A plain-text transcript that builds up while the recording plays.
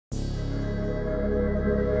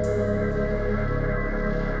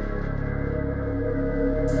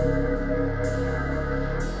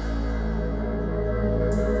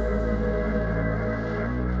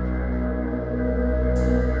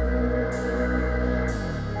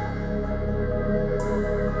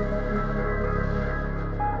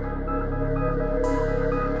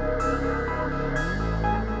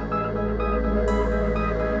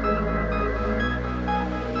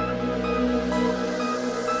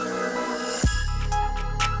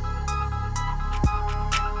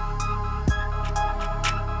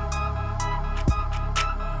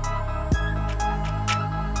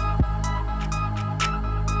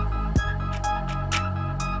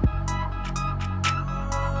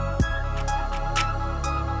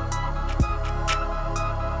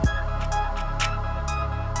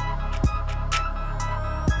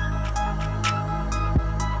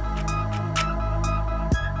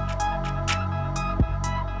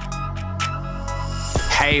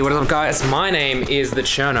Hey, what is up guys? My name is the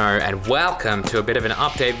Cherno and welcome to a bit of an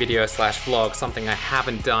update video slash vlog, something I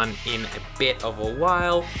haven't done in a bit of a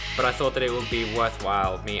while, but I thought that it would be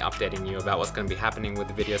worthwhile me updating you about what's going to be happening with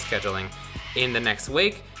the video scheduling in the next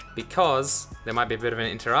week, because there might be a bit of an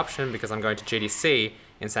interruption because I'm going to GDC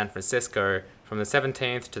in San Francisco from the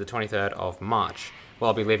 17th to the 23rd of March. Well,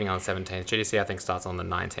 I'll be leaving on the 17th. GDC I think starts on the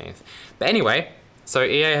 19th. But anyway, so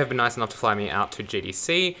EA have been nice enough to fly me out to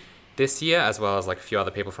GDC this year, as well as like a few other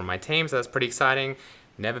people from my team, so that's pretty exciting.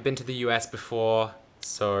 Never been to the US before,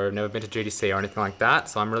 so never been to GDC or anything like that,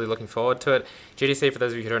 so I'm really looking forward to it. GDC, for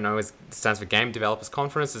those of you who don't know, stands for Game Developers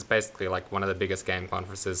Conference. It's basically like one of the biggest game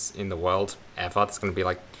conferences in the world ever. There's going to be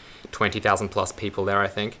like 20,000 plus people there, I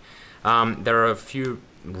think. There are a few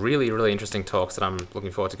really interesting talks that I'm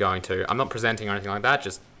looking forward to going to. I'm not presenting or anything like that,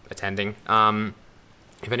 just attending.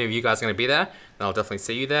 If any of you guys are going to be there, then I'll definitely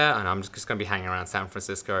see you there, and I'm just going to be hanging around San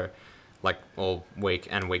Francisco like all week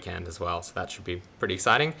and weekend as well, so that should be pretty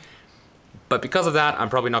exciting. But because of that, I'm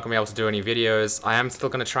probably not going to be able to do any videos. I am still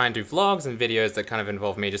going to try and do vlogs and videos that kind of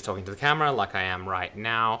involve me just talking to the camera like I am right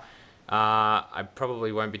now. I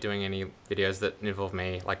probably won't be doing any videos that involve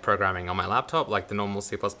me like programming on my laptop, like the normal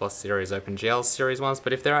C++ series, OpenGL series ones,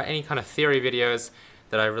 but if there are any kind of theory videos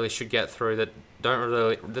that I really should get through that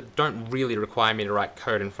don't really require me to write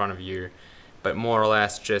code in front of you, but more or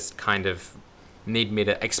less just kind of need me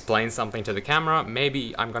to explain something to the camera,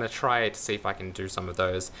 maybe I'm going to try to see if I can do some of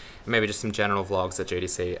those. Maybe just some general vlogs at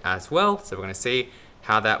GDC as well, so we're going to see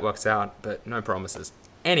how that works out, but no promises.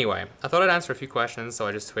 Anyway, I thought I'd answer a few questions, so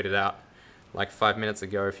I just tweeted out like 5 minutes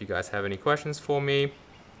ago if you guys have any questions for me.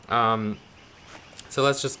 So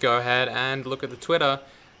let's just go ahead and look at the Twitter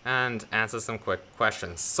and answer some quick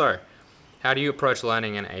questions. So, how do you approach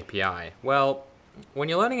learning an API? Well, when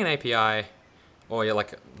you're learning an API, or you're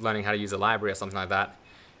like learning how to use a library or something like that,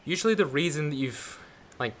 usually the reason that you've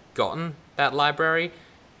like gotten that library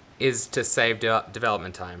is to save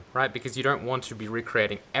development time, right? Because you don't want to be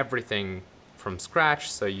recreating everything from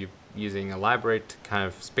scratch, so you're using a library to kind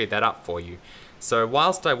of speed that up for you. So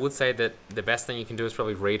whilst I would say that the best thing you can do is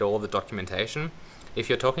probably read all the documentation, if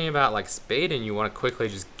you're talking about like speed and you want to quickly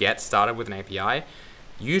just get started with an API,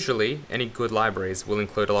 usually any good libraries will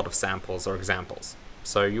include a lot of samples or examples.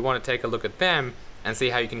 So you want to take a look at them and see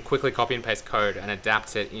how you can quickly copy and paste code and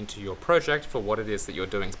adapt it into your project for what it is that you're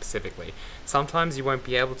doing specifically. Sometimes you won't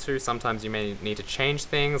be able to, sometimes you may need to change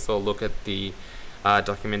things or look at the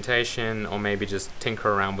documentation, or maybe just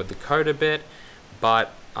tinker around with the code a bit.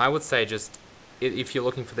 But I would say just, if you're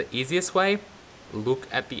looking for the easiest way, look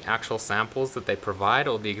at the actual samples that they provide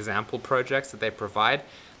or the example projects that they provide.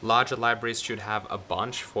 Larger libraries should have a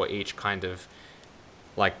bunch for each kind of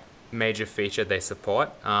like major feature they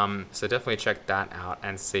support. So definitely check that out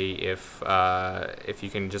and see if you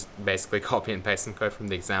can just basically copy and paste some code from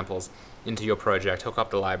the examples into your project, hook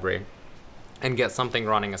up the library, and get something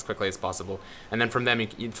running as quickly as possible. And then from then you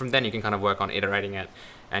can kind of work on iterating it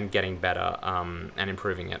and getting better and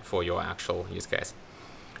improving it for your actual use case.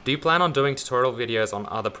 Do you plan on doing tutorial videos on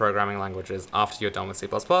other programming languages after you're done with C++?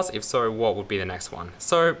 If so, what would be the next one?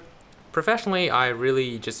 So professionally, I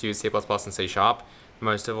really just use C++ and C#.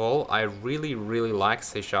 Most of all, I really like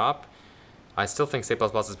C#. I still think C++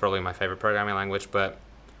 is probably my favorite programming language, but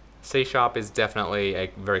C# is definitely a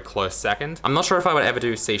very close second. I'm not sure if I would ever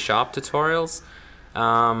do C# tutorials.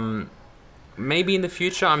 Maybe in the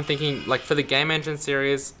future. I'm thinking like for the game engine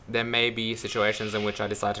series, there may be situations in which I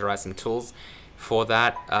decide to write some tools for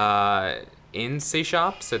that in C#,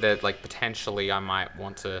 so that like potentially I might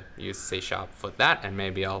want to use C# for that, and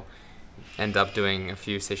maybe I'll end up doing a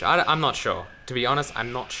few C#. I'm not sure. To be honest,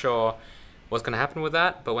 I'm not sure what's going to happen with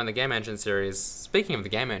that, but when the game engine series, speaking of the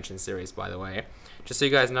game engine series, by the way, just so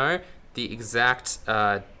you guys know, the exact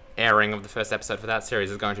airing of the first episode for that series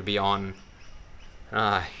is going to be on,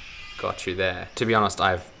 got you there. To be honest,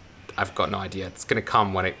 I've got no idea. It's going to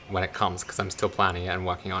come when it comes, because I'm still planning it and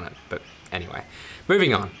working on it. But anyway,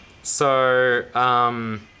 moving on. So,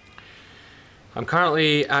 I'm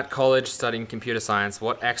currently at college studying computer science.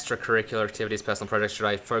 What extracurricular activities, personal projects should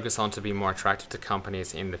I focus on to be more attractive to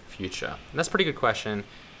companies in the future? And that's a pretty good question.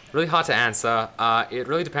 Really hard to answer. It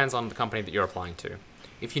really depends on the company that you're applying to.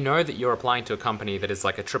 If you know that you're applying to a company that is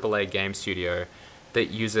like a AAA game studio that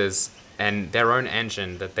uses their own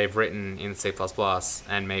engine that they've written in C++,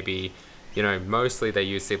 and maybe, you know, mostly they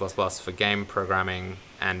use C++ for game programming,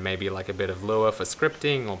 and maybe like a bit of Lua for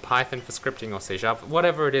scripting, or Python for scripting, or C#,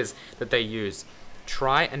 whatever it is that they use,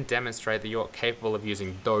 try and demonstrate that you're capable of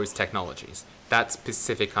using those technologies, that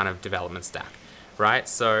specific kind of development stack, right?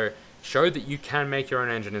 So show that you can make your own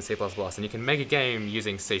engine in C++ and you can make a game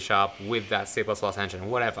using C# with that C++ engine,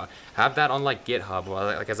 whatever. Have that on like GitHub or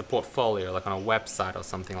like as a portfolio, like on a website or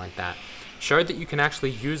something like that. Show that you can actually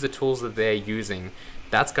use the tools that they're using.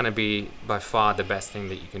 That's going to be by far the best thing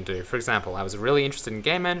that you can do. For example, I was really interested in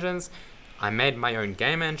game engines. I made my own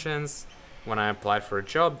game engines. When I applied for a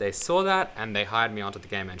job, they saw that and they hired me onto the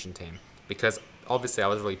game engine team because obviously I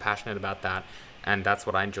was really passionate about that and that's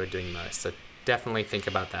what I enjoyed doing most. So definitely think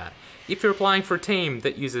about that. If you're applying for a team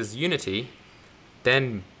that uses Unity,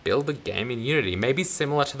 then build a game in Unity, maybe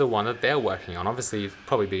similar to the one that they're working on. Obviously, it'd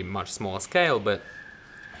probably be much smaller scale, but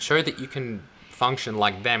show that you can function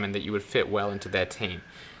like them and that you would fit well into their team.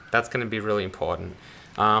 That's going to be really important.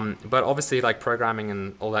 But obviously, like programming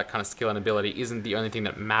and all that kind of skill and ability isn't the only thing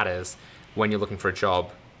that matters when you're looking for a job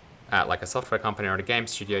at like a software company or at a game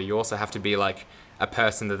studio. You also have to be like a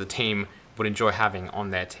person that the team would enjoy having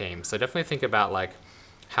on their team. So definitely think about like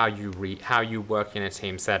how you work in a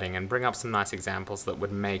team setting and bring up some nice examples that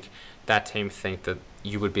would make that team think that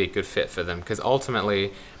you would be a good fit for them. Because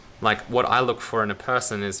ultimately, like what I look for in a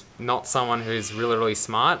person is not someone who's really, really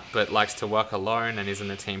smart but likes to work alone and isn't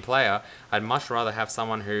a team player. I'd much rather have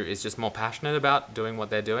someone who is just more passionate about doing what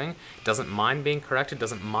they're doing, doesn't mind being corrected,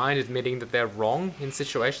 doesn't mind admitting that they're wrong in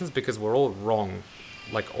situations, because we're all wrong,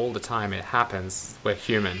 like all the time. It happens. We're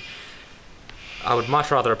human. I would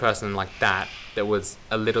much rather a person like that was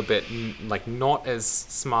a little bit like not as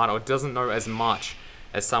smart or doesn't know as much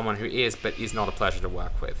as someone who is, but is not a pleasure to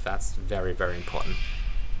work with. That's very, very important.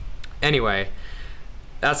 Anyway,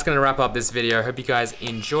 that's going to wrap up this video. Hope you guys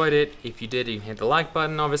enjoyed it. If you did, you can hit the like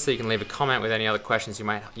button. Obviously, you can leave a comment with any other questions you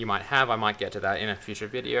might have. I might get to that in a future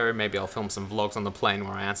video. Maybe I'll film some vlogs on the plane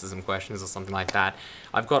where I answer some questions or something like that.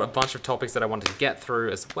 I've got a bunch of topics that I wanted to get through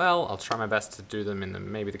as well. I'll try my best to do them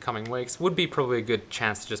in maybe the coming weeks. Would be probably a good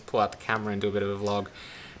chance to just pull out the camera and do a bit of a vlog.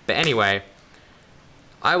 But anyway,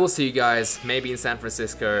 I will see you guys maybe in San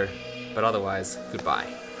Francisco, but otherwise,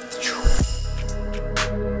 goodbye.